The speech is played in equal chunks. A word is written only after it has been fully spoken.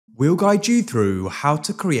We'll guide you through how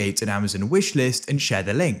to create an Amazon wishlist and share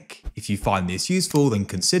the link. If you find this useful, then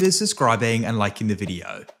consider subscribing and liking the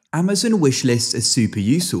video. Amazon wishlists are super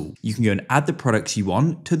useful. You can go and add the products you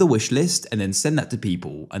want to the wishlist and then send that to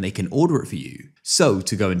people and they can order it for you. So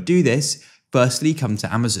to go and do this, firstly come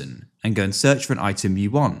to Amazon and go and search for an item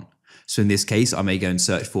you want. So in this case, I may go and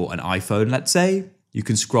search for an iPhone, let's say. You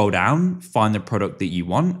can scroll down, find the product that you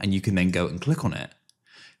want, and you can then go and click on it.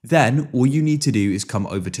 Then all you need to do is come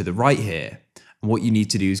over to the right here. And what you need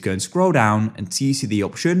to do is go and scroll down until you see the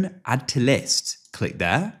option Add to List. Click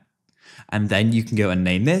there. And then you can go and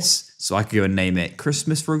name this. So I could go and name it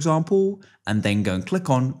Christmas, for example, and then go and click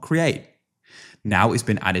on Create. Now it's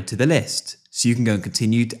been added to the list. So you can go and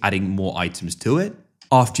continue to adding more items to it.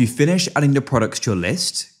 After you finish adding the products to your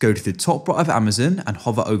list, go to the top right of Amazon and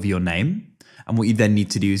hover over your name. And what you then need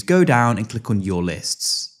to do is go down and click on Your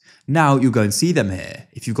Lists. Now you'll go and see them here.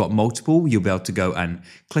 If you've got multiple, you'll be able to go and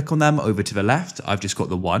click on them over to the left. I've just got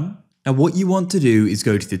the one. Now what you want to do is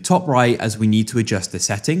go to the top right as we need to adjust the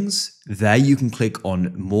settings. There you can click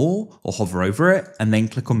on More or hover over it and then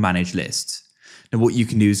click on Manage List. Now what you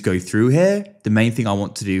can do is go through here. The main thing I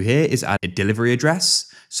want to do here is add a delivery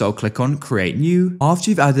address. So I'll click on Create New. After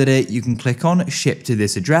you've added it, you can click on Ship to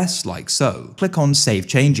this address like so. Click on Save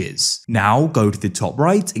Changes. Now go to the top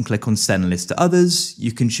right and click on Send List to Others.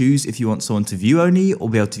 You can choose if you want someone to view only or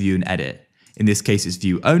be able to view and edit. In this case, it's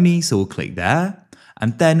view only, so we'll click there.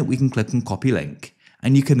 And then we can click on Copy Link.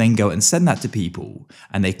 And you can then go and send that to people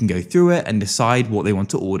and they can go through it and decide what they want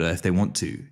to order if they want to.